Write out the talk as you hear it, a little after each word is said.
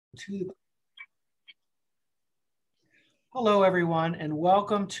to Hello, everyone, and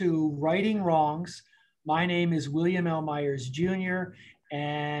welcome to Righting Wrongs. My name is William L. Myers, Jr.,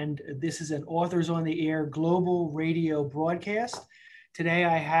 and this is an Authors on the Air global radio broadcast. Today,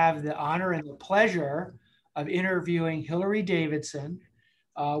 I have the honor and the pleasure of interviewing Hilary Davidson.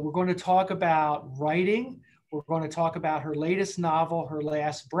 We're going to talk about writing. We're going to talk about her latest novel, Her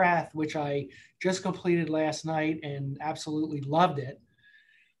Last Breath, which I just completed last night and absolutely loved it.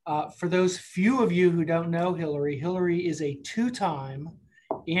 For those few of you who don't know Hilary, Hilary is a two-time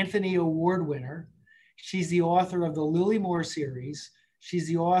Anthony Award winner. She's the author of the Lily Moore series. She's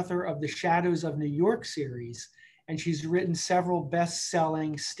the author of the Shadows of New York series, and she's written several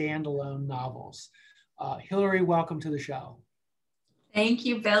best-selling standalone novels. Hilary, welcome to the show. Thank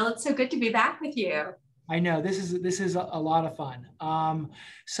you, Bill. It's so good to be back with you. I know this is a lot of fun.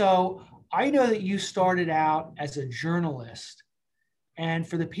 So I know that you started out as a journalist. And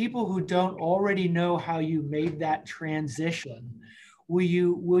for the people who don't already know how you made that transition, will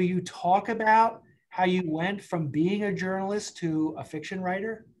you talk about how you went from being a journalist to a fiction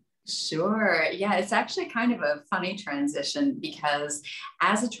writer? Sure. Yeah, it's actually kind of a funny transition because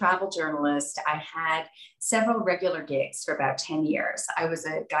as a travel journalist, I had several regular gigs for about 10 years. I was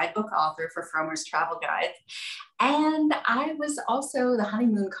a guidebook author for Frommer's Travel Guides, and I was also the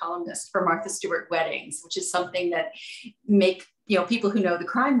honeymoon columnist for Martha Stewart Weddings, which is something that people who know the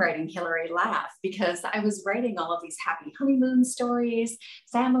crime writing Hilary laugh, because I was writing all of these happy honeymoon stories,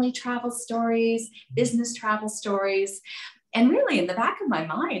 family travel stories, business travel stories. And really, in the back of my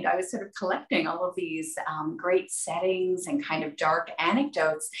mind, I was sort of collecting all of these great settings and kind of dark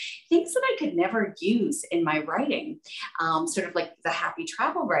anecdotes, things that I could never use in my writing, sort of like the happy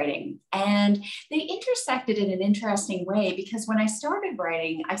travel writing. And they intersected in an interesting way, because when I started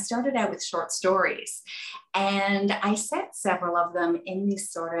writing, I started out with short stories. And I set several of them in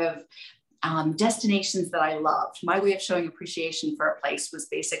these sort of destinations that I loved. My way of showing appreciation for a place was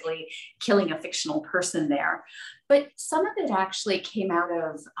basically killing a fictional person there. But some of it actually came out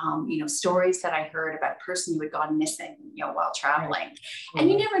of, stories that I heard about a person who had gone missing, while traveling. Right.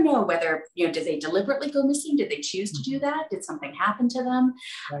 And you never know whether, did they deliberately go missing? Did they choose to do that? Did something happen to them?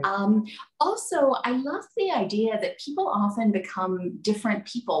 Right. Also, I love the idea that people often become different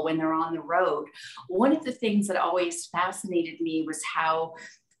people when they're on the road. One of the things that always fascinated me was how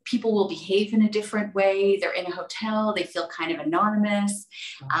people will behave in a different way. They're in a hotel, they feel kind of anonymous.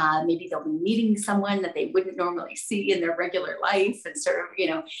 Maybe they'll be meeting someone that they wouldn't normally see in their regular life. And sort of,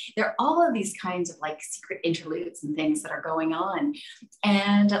 there are all of these kinds of like secret interludes and things that are going on.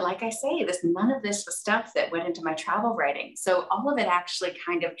 And like I say, none of this was stuff that went into my travel writing. So all of it actually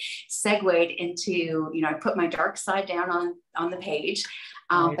kind of segued into, I put my dark side down on the page,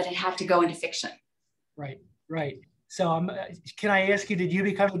 right. But it had to go into fiction. Right, right. So can I ask you, did you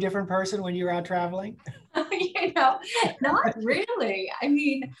become a different person when you were out traveling? Not really. I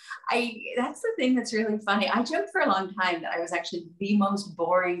mean, that's the thing that's really funny. I joked for a long time that I was actually the most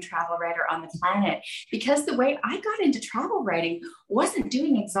boring travel writer on the planet, because the way I got into travel writing wasn't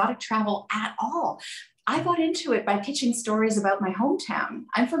doing exotic travel at all. I got into it by pitching stories about my hometown.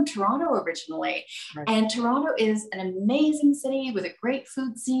 I'm from Toronto originally, right. And Toronto is an amazing city with a great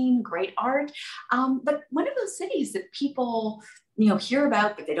food scene, great art, but one of those cities that people hear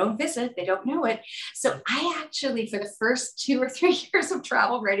about, but they don't visit, they don't know it. So I actually, for the first 2 or 3 years of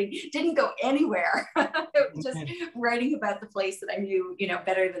travel writing, didn't go anywhere. It was just writing about the place that I knew,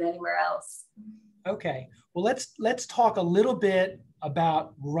 better than anywhere else. Okay, well, let's talk a little bit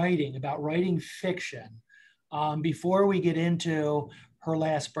about writing fiction before we get into Her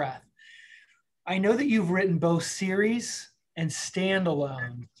Last Breath. I know that you've written both series and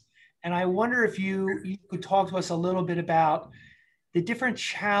standalone, and I wonder if you could talk to us a little bit about the different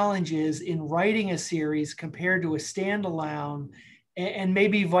challenges in writing a series compared to a standalone, and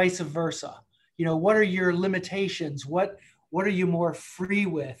maybe vice versa. What are your limitations? What are you more free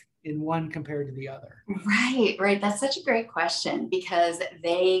with in one compared to the other? Right. That's such a great question, because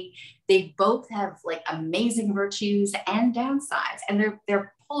they both have like amazing virtues and downsides, and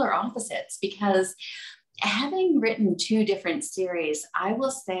they're polar opposites. Because having written 2 different series, I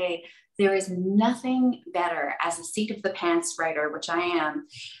will say there is nothing better as a seat of the pants writer, which I am,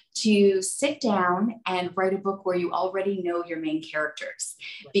 to sit down and write a book where you already know your main characters,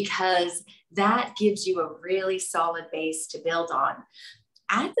 because that gives you a really solid base to build on.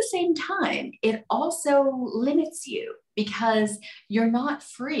 At the same time, it also limits you because you're not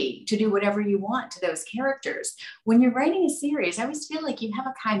free to do whatever you want to those characters. When you're writing a series, I always feel like you have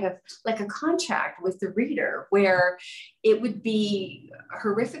a kind of like a contract with the reader where it would be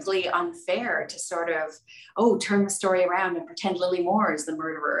horrifically unfair to sort of, oh, turn the story around and pretend Lily Moore is the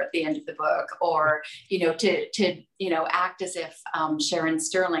murderer at the end of the book, or, to act as if Sharon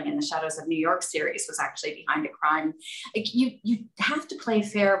Sterling in the Shadows of New York series was actually behind a crime. Like you have to play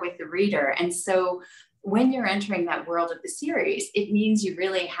fair with the reader. And so when you're entering that world of the series, it means you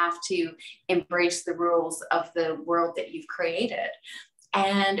really have to embrace the rules of the world that you've created.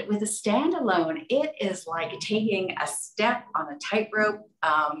 And with a standalone, it is like taking a step on a tightrope,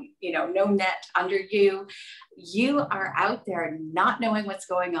 no net under you. You are out there not knowing what's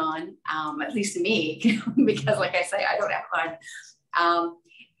going on, at least me, because like I say, I don't have one.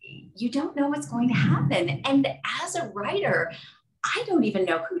 You don't know what's going to happen. And as a writer, I don't even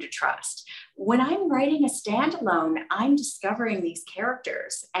know who to trust. When I'm writing a standalone, I'm discovering these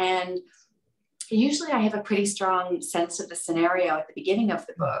characters. And usually I have a pretty strong sense of the scenario at the beginning of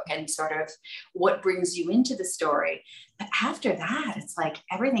the book and sort of what brings you into the story. But after that, it's like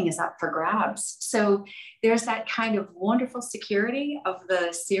everything is up for grabs. So there's that kind of wonderful security of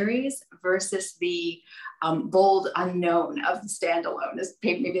the series versus the bold unknown of the standalone is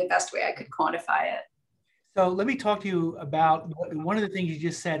maybe the best way I could quantify it. So let me talk to you about one of the things you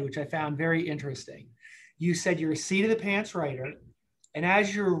just said, which I found very interesting. You said you're a seat of the pants writer, and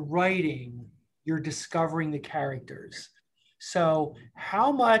as you're writing, you're discovering the characters. So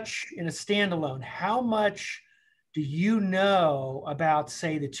how much in a standalone, how much do you know about,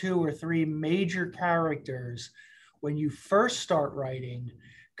 say, the 2 or 3 major characters when you first start writing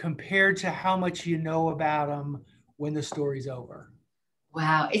compared to how much you know about them when the story's over?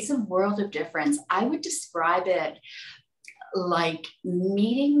 Wow, it's a world of difference. I would describe it like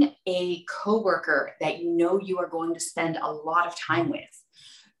meeting a coworker that you are going to spend a lot of time with.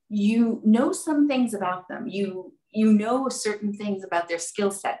 You know some things about them. You know certain things about their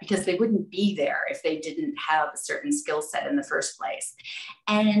skill set because they wouldn't be there if they didn't have a certain skill set in the first place.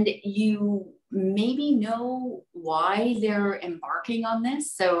 And you maybe know why they're embarking on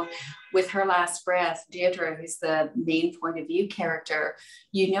this. So with Her Last Breath, Deirdre, who's the main point of view character,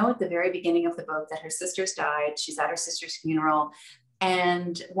 you know at the very beginning of the book that her sister's died. She's at her sister's funeral.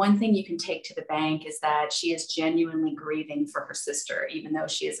 And one thing you can take to the bank is that she is genuinely grieving for her sister, even though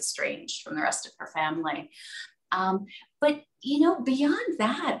she is estranged from the rest of her family. But, beyond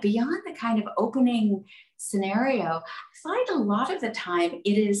that, beyond the kind of opening scenario, I find a lot of the time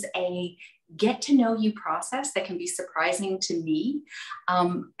it is a get to know you process that can be surprising to me.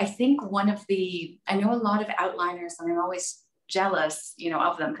 I think I know a lot of outliners, and I'm always jealous,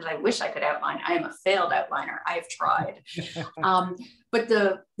 of them because I wish I could outline. I am a failed outliner. I have tried. But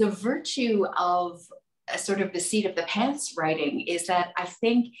the virtue of sort of the seat of the pants writing is that I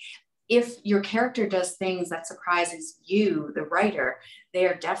think if your character does things that surprises you, the writer, they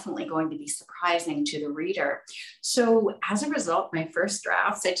are definitely going to be surprising to the reader. So as a result, my first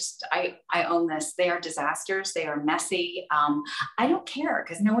drafts, I own this. They are disasters. They are messy. I don't care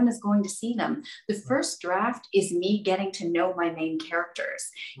because no one is going to see them. The first draft is me getting to know my main characters,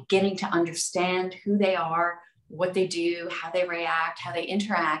 getting to understand who they are, what they do, how they react, how they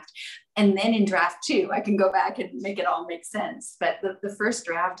interact. And then in draft 2, I can go back and make it all make sense. But the first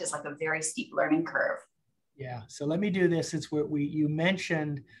draft is like a very steep learning curve. Yeah. So let me do this. Since you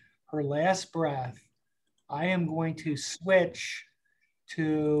mentioned Her Last Breath, I am going to switch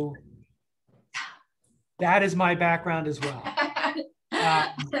to, that is my background as well.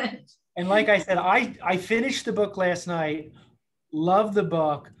 And like I said, I finished the book last night, loved the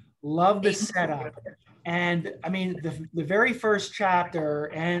book, loved the setup. And I mean, the very first chapter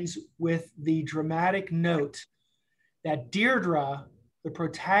ends with the dramatic note that Deirdre, the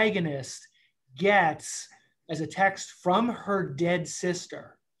protagonist, gets as a text from her dead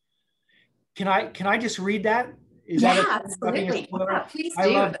sister. Can I just read that? Absolutely. Yeah, please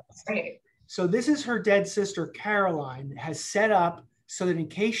do. Love That's great. So this is her dead sister, Caroline, has set up so that in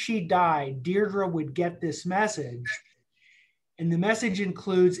case she died, Deirdre would get this message. And the message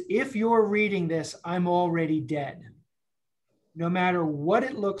includes, if you're reading this, I'm already dead. No matter what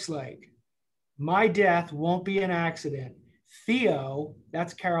it looks like, my death won't be an accident. Theo,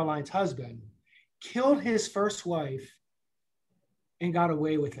 that's Caroline's husband, killed his first wife and got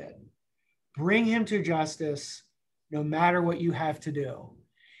away with it. Bring him to justice, no matter what you have to do.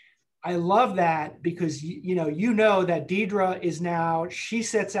 I love that because you know that Deirdre she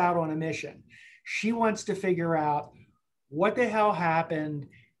sets out on a mission. She wants to figure out what the hell happened.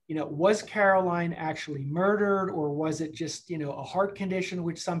 Was Caroline actually murdered, or was it just, a heart condition,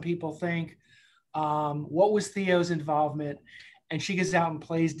 which some people think? What was Theo's involvement? And she goes out and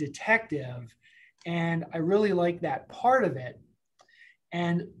plays detective. And I really like that part of it.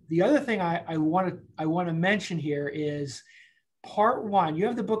 And the other thing I want to mention here is part one. You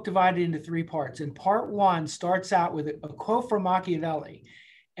have the book divided into three parts, and part one starts out with a quote from Machiavelli: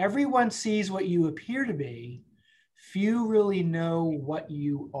 "Everyone sees what you appear to be, few really know what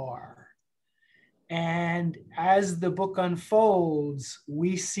you are." And as the book unfolds,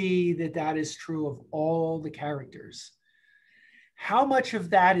 we see that that is true of all the characters. How much of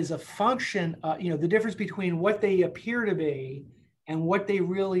that is a function, the difference between what they appear to be and what they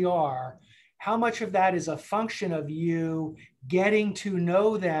really are, how much of that is a function of you getting to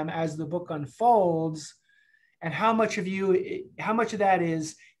know them as the book unfolds, and how much of that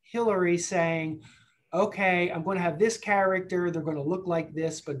is Hilary saying, okay, I'm going to have this character, they're going to look like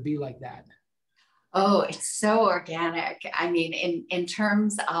this, but be like that. Oh, it's so organic. I mean, in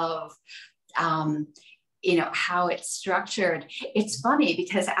terms of, how it's structured. It's funny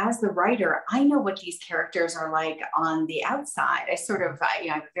because as the writer, I know what these characters are like on the outside. I sort of, I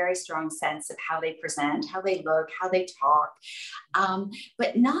have a very strong sense of how they present, how they look, how they talk,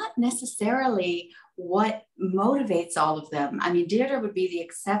 but not necessarily what motivates all of them. I mean, Deirdre would be the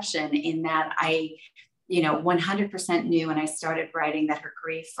exception in that I 100% knew when I started writing that her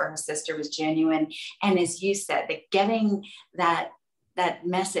grief for her sister was genuine. And as you said, that getting that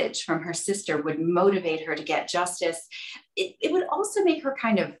message from her sister would motivate her to get justice. It would also make her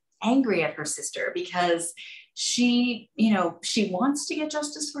kind of angry at her sister because she wants to get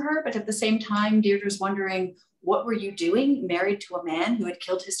justice for her, but at the same time, Deirdre's wondering, what were you doing married to a man who had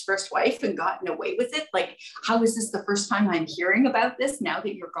killed his first wife and gotten away with it? Like, how is this the first time I'm hearing about this now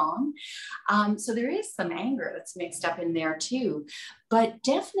that you're gone? So there is some anger that's mixed up in there too. But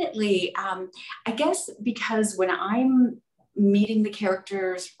definitely, I guess because when I'm meeting the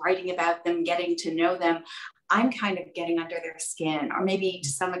characters, writing about them, getting to know them, I'm kind of getting under their skin, or maybe to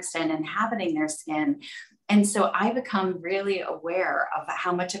some extent inhabiting their skin. And so I become really aware of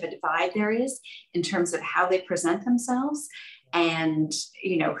how much of a divide there is in terms of how they present themselves and,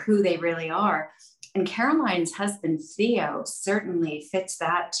 who they really are. And Caroline's husband, Theo, certainly fits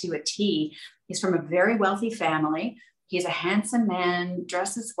that to a T. He's from a very wealthy family. He's a handsome man,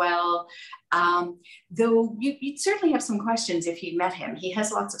 dresses well, though you'd certainly have some questions if you met him. He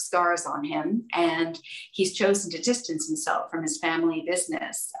has lots of scars on him, and he's chosen to distance himself from his family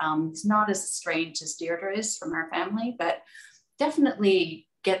business. He's not as estranged as Deirdre is from her family, but definitely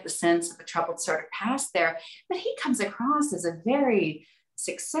get the sense of a troubled sort of past there. But he comes across as a very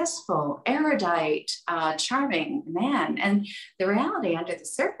successful, erudite, charming man. And the reality under the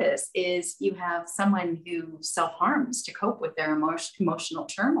surface is you have someone who self-harms to cope with their emotional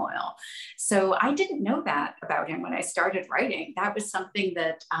turmoil. So I didn't know that about him when I started writing. That was something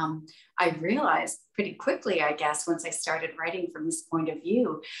that I realized pretty quickly, I guess, once I started writing from his point of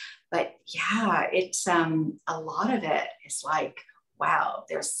view. But yeah, it's a lot of it is like, wow,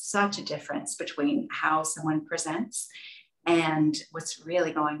 there's such a difference between how someone presents and what's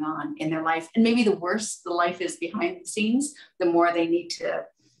really going on in their life. And maybe the worse the life is behind the scenes, the more they need to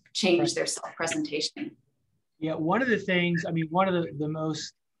change their self-presentation. Yeah, one of the things, one of the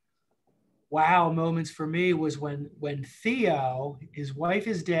most wow moments for me was when Theo, his wife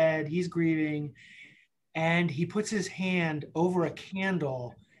is dead, he's grieving, and he puts his hand over a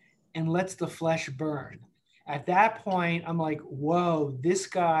candle and lets the flesh burn. At that point, I'm like, whoa, this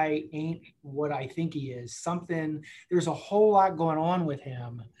guy ain't what I think he is. There's a whole lot going on with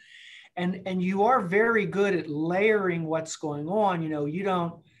him. And you are very good at layering what's going on.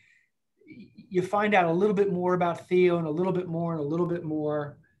 You find out a little bit more about Theo and a little bit more and a little bit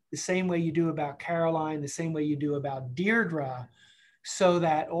more, the same way you do about Caroline, the same way you do about Deirdre, so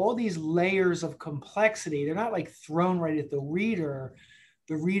that all these layers of complexity, they're not like thrown right at the reader.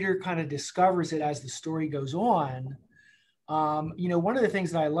 The reader kind of discovers it as the story goes on. One of the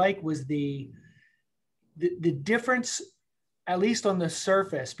things that I like was the difference, at least on the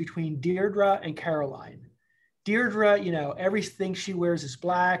surface, between Deirdre and Caroline. Deirdre, everything she wears is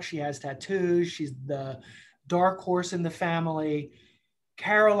black. She has tattoos. She's the dark horse in the family.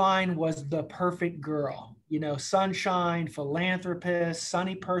 Caroline was the perfect girl, sunshine, philanthropist,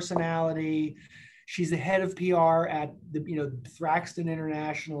 sunny personality. She's the head of PR at the, Thraxton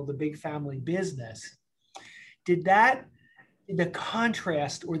International, the big family business. The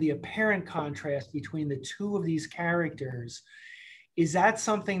contrast or the apparent contrast between the two of these characters, is that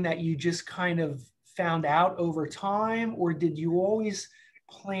something that you just kind of found out over time, or did you always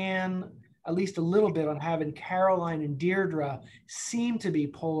plan at least a little bit on having Caroline and Deirdre seem to be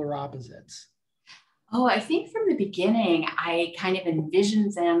polar opposites? Oh, I think from the beginning, I kind of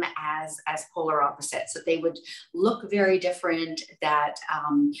envisioned them as polar opposites, that they would look very different, that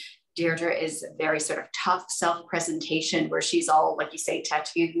Deirdre is very sort of tough self-presentation, where she's all, like you say,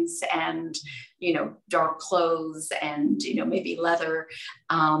 tattoos and, dark clothes and, maybe leather.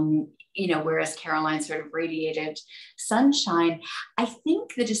 Whereas Caroline sort of radiated sunshine. I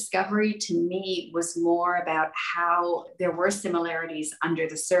think the discovery to me was more about how there were similarities under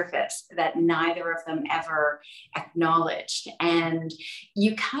the surface that neither of them ever acknowledged. And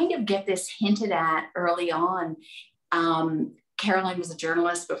you kind of get this hinted at early on. Caroline was a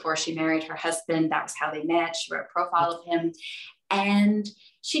journalist before she married her husband. That was how they met. She wrote a profile of him. And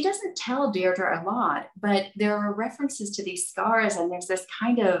she doesn't tell Deirdre a lot, but there are references to these scars, and there's this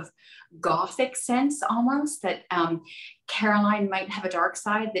kind of gothic sense almost that Caroline might have a dark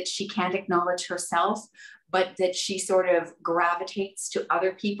side that she can't acknowledge herself, but that she sort of gravitates to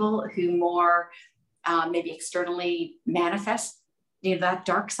other people who more maybe externally manifest that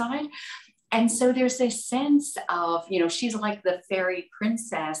dark side. And so there's this sense of, she's like the fairy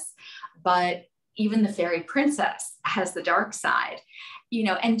princess, but even the fairy princess has the dark side,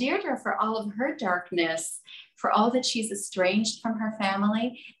 and Deirdre, for all of her darkness, for all that she's estranged from her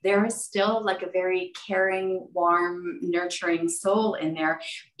family, there is still like a very caring, warm, nurturing soul in there,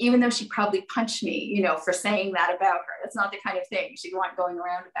 even though she probably punched me, for saying that about her. That's not the kind of thing she'd want going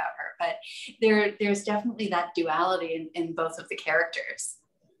around about her, but there's definitely that duality in both of the characters.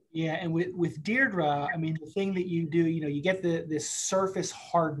 Yeah, and with Deirdre, I mean, the thing that you do, you get this surface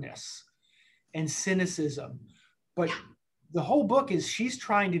hardness and cynicism, but the whole book is she's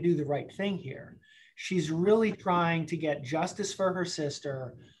trying to do the right thing here. She's really trying to get justice for her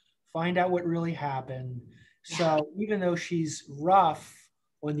sister, find out what really happened. So even though she's rough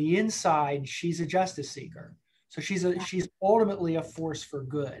on the inside, she's a justice seeker. So she's ultimately a force for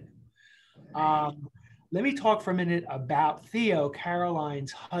good. Let me talk for a minute about Theo,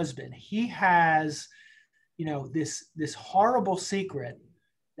 Caroline's husband. He has, this horrible secret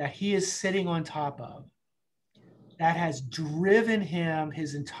that he is sitting on top of that has driven him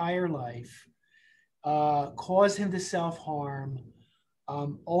his entire life, caused him to self-harm,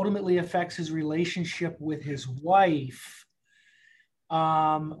 ultimately affects his relationship with his wife.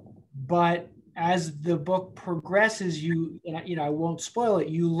 But as the book progresses, I won't spoil it,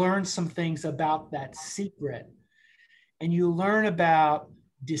 you learn some things about that secret, and you learn about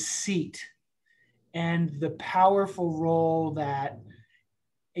deceit and the powerful role that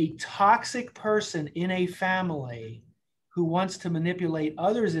a toxic person in a family who wants to manipulate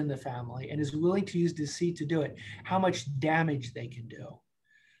others in the family and is willing to use deceit to do it, how much damage they can do.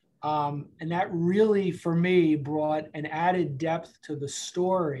 And that really, for me, brought an added depth to the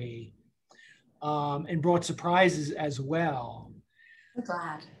story, and brought surprises as well. I'm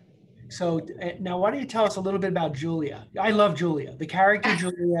glad. So now why don't you tell us a little bit about Julia? I love Julia, the character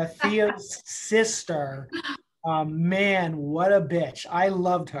Julia, Theo's sister. Man, what a bitch. I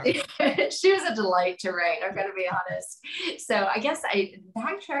loved her. She was a delight to write, I'm going to be honest. So I guess I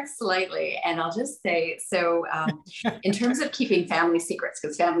backtrack slightly, and I'll just say, so in terms of keeping family secrets,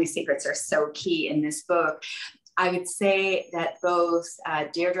 because family secrets are so key in this book, I would say that both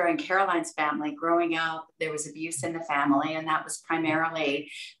Deirdre and Caroline's family, growing up, there was abuse in the family, and that was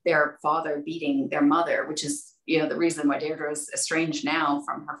primarily their father beating their mother, which is, the reason why Deirdre is estranged now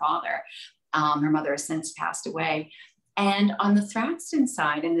from her father. Her mother has since passed away. And on the Thraston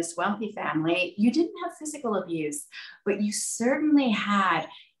side, in this wealthy family, you didn't have physical abuse, but you certainly had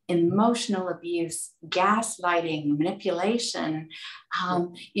emotional abuse, gaslighting, manipulation,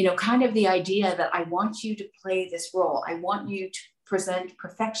 kind of the idea that I want you to play this role. I want you to present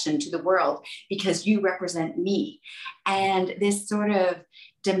perfection to the world because you represent me. And this sort of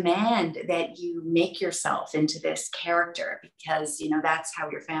demand that you make yourself into this character because, that's how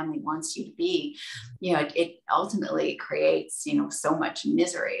your family wants you to be. It ultimately creates, so much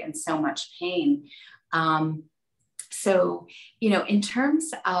misery and so much pain. So, in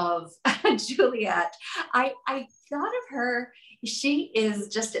terms of Juliet, I thought of her, she is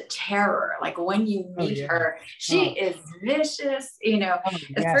just a terror. Like when you meet her, she is vicious,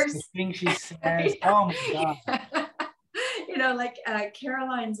 the first thing she says, oh my God.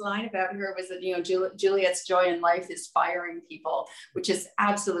 Caroline's line about her was that, Juliet's joy in life is firing people, which is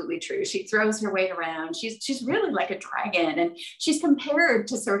absolutely true. She throws her weight around. She's really like a dragon, and she's compared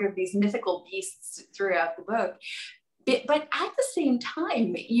to sort of these mythical beasts throughout the book. But at the same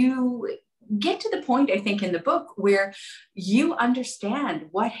time, you get to the point, I think, in the book where you understand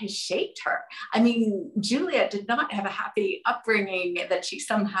what has shaped her. I mean, Juliet did not have a happy upbringing that she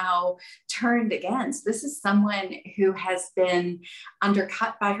somehow turned against. This is someone who has been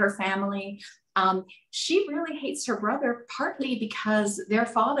undercut by her family, She really hates her brother, partly because their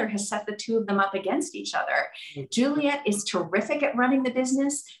father has set the two of them up against each other. Juliet is terrific at running the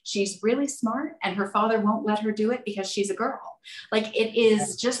business. She's really smart, and her father won't let her do it because she's a girl. Like, it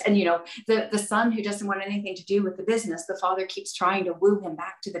is just, and the son who doesn't want anything to do with the business, the father keeps trying to woo him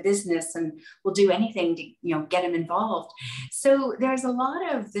back to the business and will do anything to, get him involved. So there's a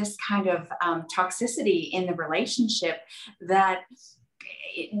lot of this kind of toxicity in the relationship that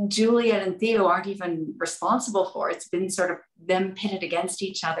Juliet and Theo aren't even responsible for. It's been sort of them pitted against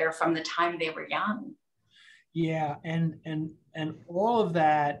each other from the time they were young. Yeah, and all of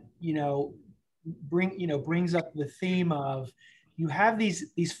that, brings up the theme of, you have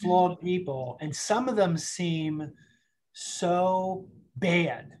these flawed people, and some of them seem so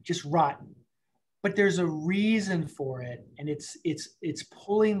bad, just rotten. But there's a reason for it, and it's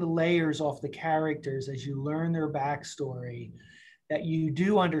pulling the layers off the characters as you learn their backstory, that you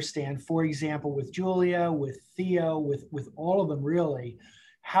do understand. For example, with Julia, with Theo, with all of them, really,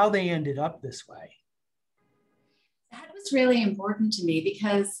 how they ended up this way. That was really important to me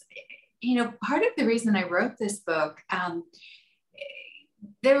because, part of the reason I wrote this book,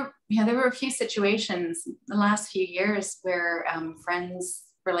 there were a few situations the last few years where friends'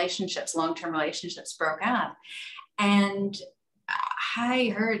 relationships, long-term relationships, broke up. And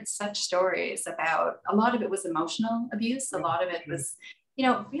I heard such stories about, a lot of it was emotional abuse. A lot of it was,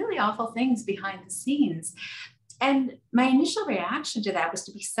 really awful things behind the scenes. And my initial reaction to that was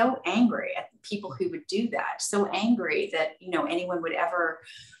to be so angry at the people who would do that, so angry that, anyone would ever,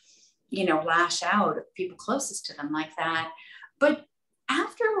 lash out at people closest to them like that. But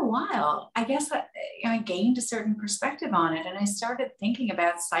after a while, I guess I gained a certain perspective on it, and I started thinking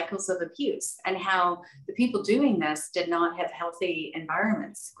about cycles of abuse and how the people doing this did not have healthy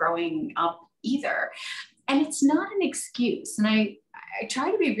environments growing up either. And it's not an excuse. And I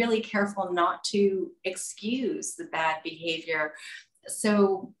try to be really careful not to excuse the bad behavior.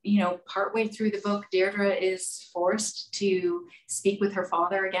 So, partway through the book, Deirdre is forced to speak with her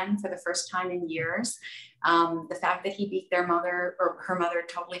father again for the first time in years. The fact that he beat their mother, or her mother,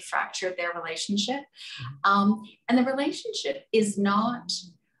 totally fractured their relationship. And the relationship is not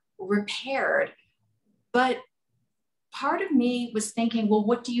repaired. But part of me was thinking, well,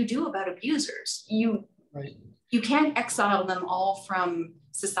 what do you do about abusers? You can't exile them all from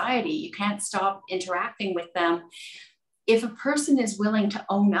society. You can't stop interacting with them. If a person is willing to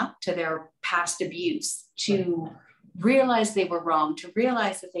own up to their past abuse, to realize they were wrong, to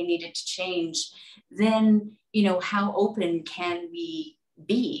realize that they needed to change, then, how open can we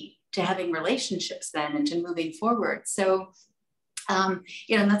be to having relationships then and to moving forward? So,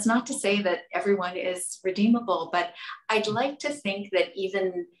 that's not to say that everyone is redeemable, but I'd like to think that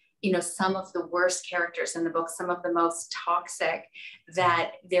even, some of the worst characters in the book, some of the most toxic,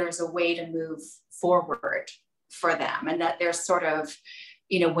 that there's a way to move forward for them, and that there's sort of,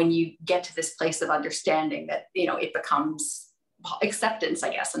 when you get to this place of understanding, that, it becomes acceptance,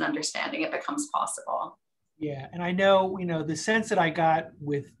 I guess, and understanding, it becomes possible. Yeah, and I know, the sense that I got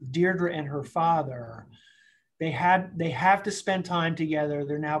with Deirdre and her father, they have to spend time together.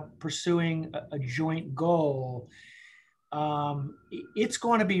 They're now pursuing a joint goal. It's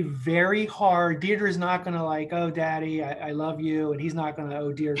going to be very hard. Deirdre's not going to like, oh, Daddy, I love you. And he's not going to,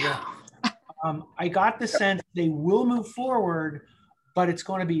 oh, Deirdre. I got the sense they will move forward, but it's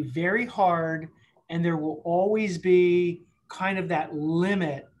going to be very hard. And there will always be kind of that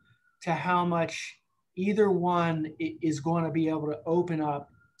limit to how much either one is going to be able to open up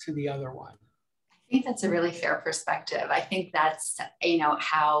to the other one. I think that's a really fair perspective. I think that's,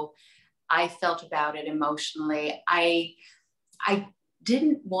 how I felt about it emotionally. I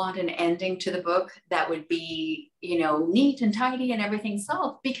didn't want an ending to the book that would be, neat and tidy and everything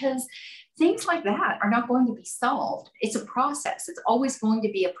solved, because things like that are not going to be solved. It's a process. It's always going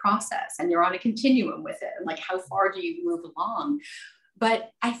to be a process, and you're on a continuum with it. And like, how far do you move along?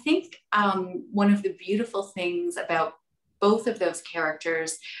 But I think one of the beautiful things about both of those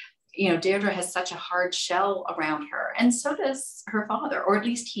characters, Deirdre has such a hard shell around her, and so does her father, or at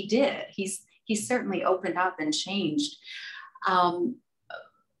least he did. He's certainly opened up and changed.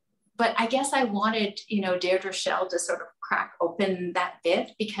 But I guess I wanted, Deirdre's shell to sort of crack open that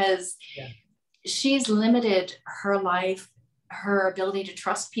bit, because she's limited. Her life, her ability to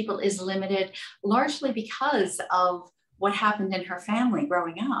trust people is limited, largely because of what happened in her family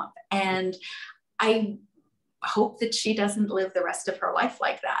growing up. And I hope that she doesn't live the rest of her life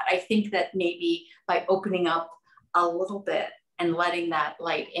like that. I think that maybe by opening up a little bit and letting that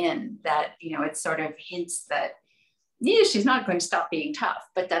light in, that, it sort of hints that, she's not going to stop being tough,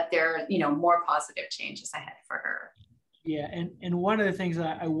 but that there are, more positive changes ahead for her. Yeah, and one of the things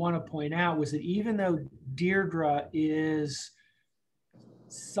I want to point out was that even though Deirdre is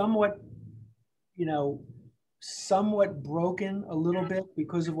somewhat, you know, somewhat broken a little bit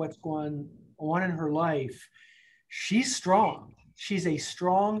because of what's going on in her life, she's strong. She's a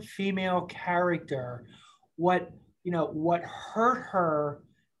strong female character. What, what hurt her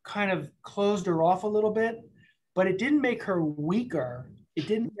kind of closed her off a little bit, but it didn't make her weaker. It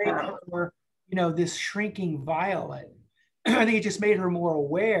didn't make her, this shrinking violet. I think it just made her more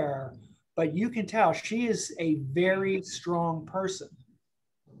aware, but you can tell she is a very strong person.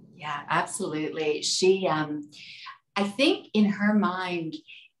 Yeah, absolutely. She, I think in her mind,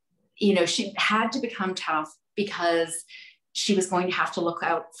 she had to become tough because she was going to have to look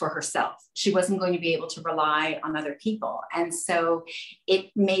out for herself. She wasn't going to be able to rely on other people. And so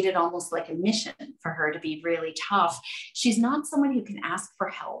it made it almost like a mission for her to be really tough. She's not someone who can ask for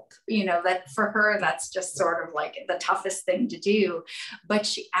help, that for her, that's just sort of like the toughest thing to do. But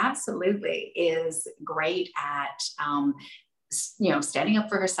she absolutely is great at, standing up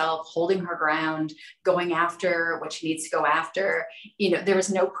for herself, holding her ground, going after what she needs to go after. There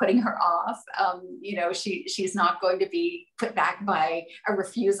was no putting her off. She's not going to be put back by a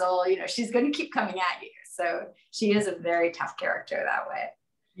refusal. She's going to keep coming at you. So she is a very tough character that way.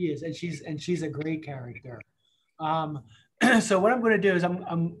 She is, and she's a great character. So what I'm going to do is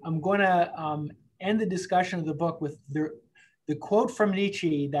I'm going to end the discussion of the book with the quote from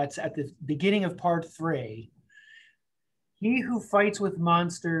Nietzsche that's at the beginning of part 3. He who fights with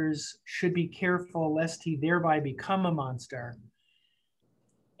monsters should be careful lest he thereby become a monster.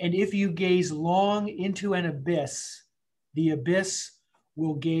 And if you gaze long into an abyss, the abyss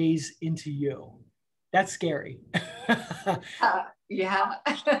will gaze into you. That's scary. Yeah.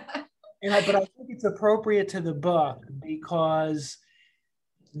 But I think it's appropriate to the book because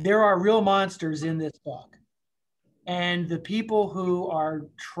there are real monsters in this book. And the people who are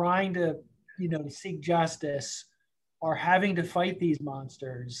trying to, seek justice are having to fight these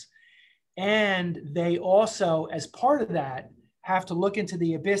monsters. And they also, as part of that, have to look into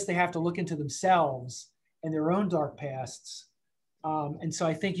the abyss. They have to look into themselves and their own dark pasts. And so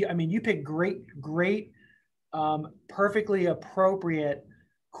I think you pick great, perfectly appropriate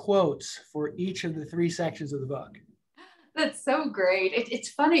quotes for each of the 3 sections of the book. That's so great.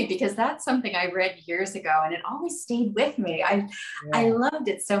 It's funny because that's something I read years ago and it always stayed with me. I loved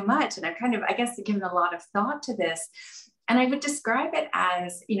it so much. And I've kind of, I guess, given a lot of thought to this. And I would describe it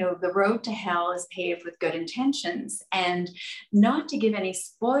as, the road to hell is paved with good intentions. And not to give any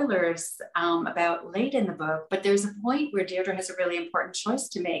spoilers about late in the book, but there's a point where Deirdre has a really important choice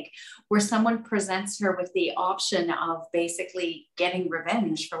to make, where someone presents her with the option of basically getting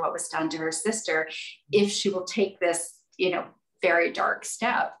revenge for what was done to her sister if she will take this, very dark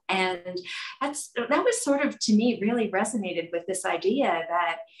step. And that was sort of, to me, really resonated with this idea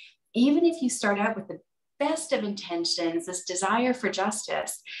that even if you start out with the best of intentions, this desire for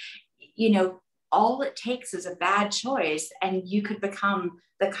justice, all it takes is a bad choice and you could become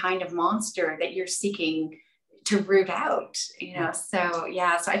the kind of monster that you're seeking to root out, So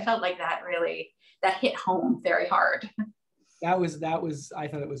I felt like that hit home very hard. That was, I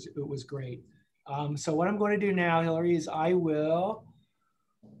thought it was great. So what I'm going to do now, Hilary, is I will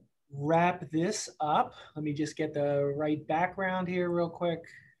wrap this up. Let me just get the right background here real quick.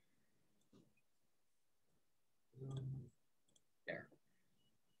 There.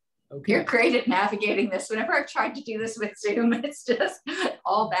 Okay. You're great at navigating this. Whenever I've tried to do this with Zoom, it's just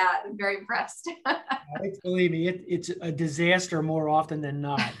all bad. I'm very impressed. Believe me, it's a disaster more often than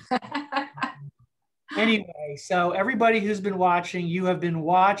not. Anyway, so everybody who's been watching, you have been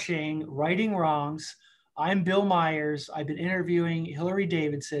watching Righting Wrongs. I'm Bill Myers. I've been interviewing Hilary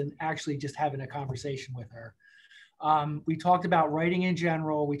Davidson, actually just having a conversation with her. We talked about writing in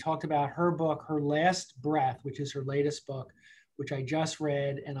general. We talked about her book, Her Last Breath, which is her latest book, which I just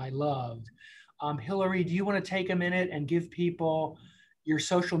read and I loved. Hilary, do you want to take a minute and give people your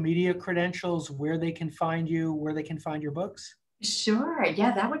social media credentials, where they can find you, where they can find your books? Sure.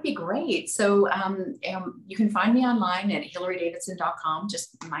 Yeah, that would be great. So you can find me online at hilarydavidson.com,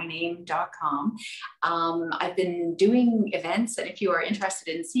 just my name.com. I've been doing events, and if you are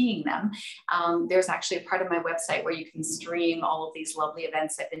interested in seeing them, there's actually a part of my website where you can stream all of these lovely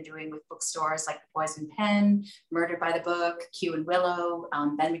events I've been doing with bookstores like The Poison Pen, Murdered by the Book, Q and Willow,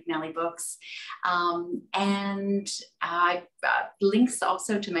 Ben McNally Books. And links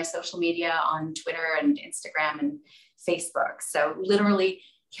also to my social media on Twitter and Instagram and Facebook. So literally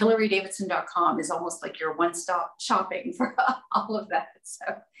hilarydavidson.com is almost like your one-stop shopping for all of that. So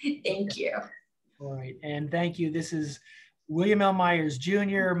thank you. All right. And thank you. This is William L. Myers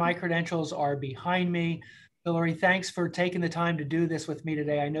Jr. My credentials are behind me. Hilary, thanks for taking the time to do this with me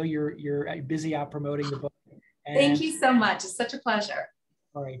today. I know you're busy out promoting the book. And, thank you so much. It's such a pleasure.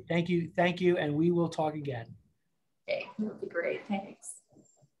 All right. Thank you. Thank you. And we will talk again. Okay, that would be great. Thanks.